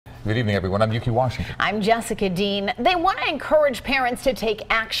Good evening, everyone. I'm Yuki Washington. I'm Jessica Dean. They want to encourage parents to take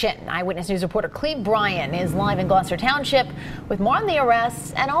action. Eyewitness News reporter Cleve Bryan is live in Gloucester Township with more on the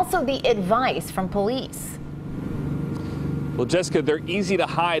arrests and also the advice from police. Well, Jessica, they're easy to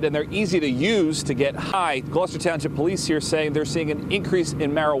hide and they're easy to use to get high. Gloucester Township police here saying they're seeing an increase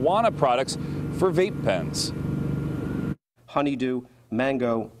in marijuana products for vape pens. Honeydew,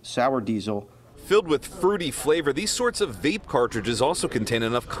 mango, sour diesel. Filled with fruity flavor, these sorts of vape cartridges also contain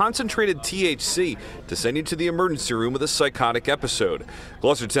enough concentrated THC to send you to the emergency room with a psychotic episode.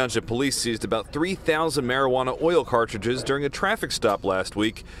 Gloucester Township police seized about 3,000 marijuana oil cartridges during a traffic stop last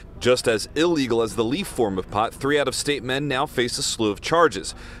week. Just as illegal as the leaf form of pot, 3 out-of-state men now face a slew of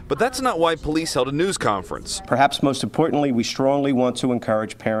charges. But that's not why police held a news conference. Perhaps most importantly, we strongly want to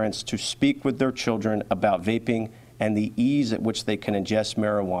encourage parents to speak with their children about vaping and the ease at which they can ingest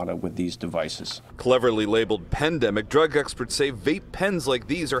marijuana with these devices. Cleverly labeled pandemic, drug experts say vape pens like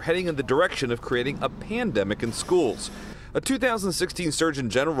these are heading in the direction of creating a pandemic in schools. A 2016 Surgeon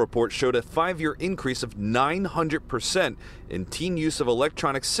General report showed a 5-year increase of 900% in teen use of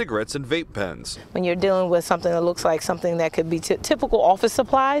electronic cigarettes and vape pens. When you're dealing with something that looks like something that could be typical office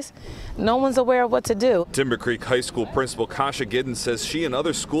supplies, no one's aware of what to do. Timber Creek High School principal Kasha Giddens says she and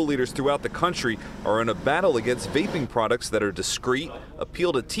other school leaders throughout the country are in a battle against vaping products that are discreet,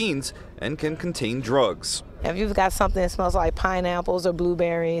 appeal to teens, and can contain drugs. If you've got something that smells like pineapples or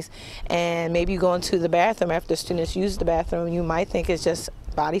blueberries, and maybe you go into the bathroom after students use the bathroom, you might think it's just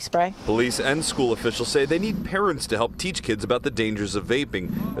body spray. Police and school officials say they need parents to help teach kids about the dangers of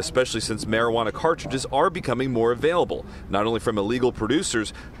vaping, especially since marijuana cartridges are becoming more available, not only from illegal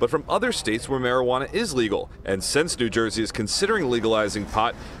producers, but from other states where marijuana is legal. And since New Jersey is considering legalizing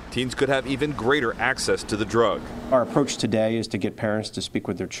pot, teens could have even greater access to the drug. Our approach today is to get parents to speak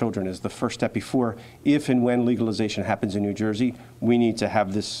with their children as the first step before, if and when legalization happens in New Jersey, we need to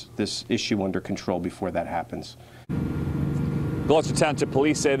have this issue under control before that happens. Gloucester Township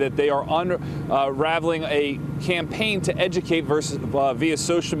police say that they are unraveling a campaign to educate via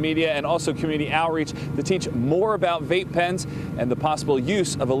social media and also community outreach to teach more about vape pens and the possible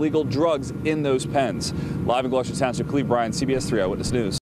use of illegal drugs in those pens. Live in Gloucester Township, Cleve Bryan, CBS 3 Eyewitness News.